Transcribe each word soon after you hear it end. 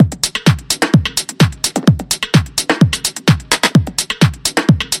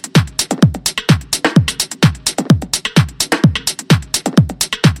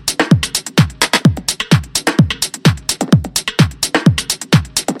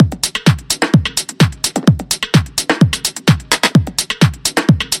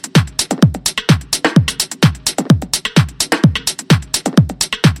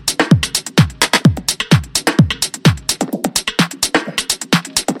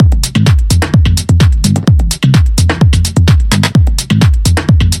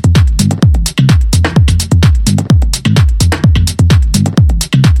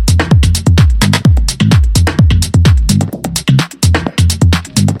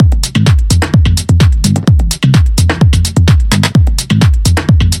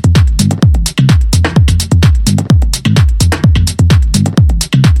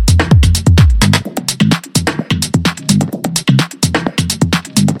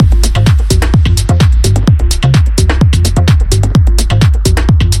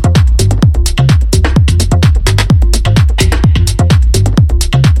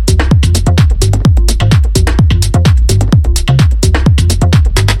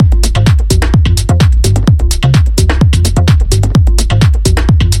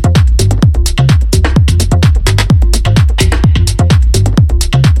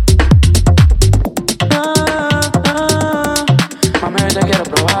quiero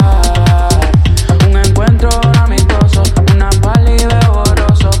probar. Un encuentro amistoso, una pali de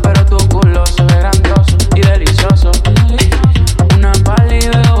borroso, pero tu culo se ve grandioso y delicioso. Una pali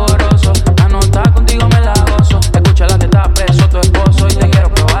de borroso, anota contigo me la gozo. Escucha la que está preso tu esposo y te quiero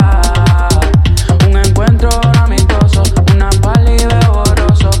probar. Un encuentro amistoso, una pali de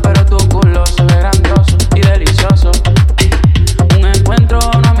borroso, pero tu culo se ve grandioso y delicioso. Un encuentro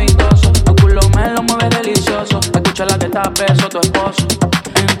amistoso, tu culo me lo mueve delicioso. Escucha la que está preso tu esposo.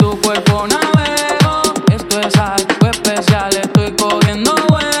 En tu cuerpo navego, esto es algo especial. Estoy cogiendo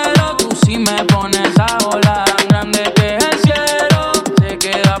vuelo, tú sí me pones a volar. Tan grande que es el cielo, se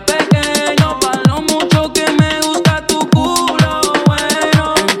queda pequeño para lo mucho que me gusta tu culo.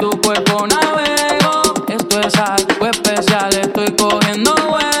 Bueno, en tu cuerpo navego, esto es algo especial. Estoy cogiendo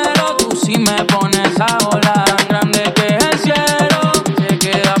vuelo, tú sí me pones a volar. Tan grande que es el cielo, se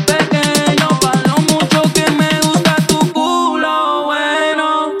queda pequeño para lo mucho que me gusta tu culo.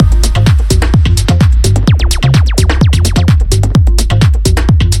 Bueno,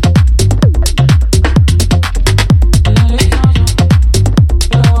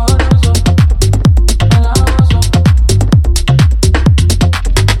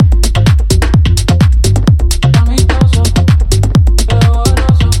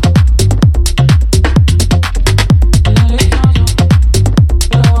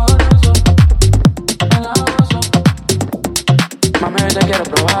 mami, te quiero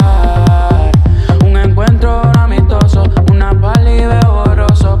probar.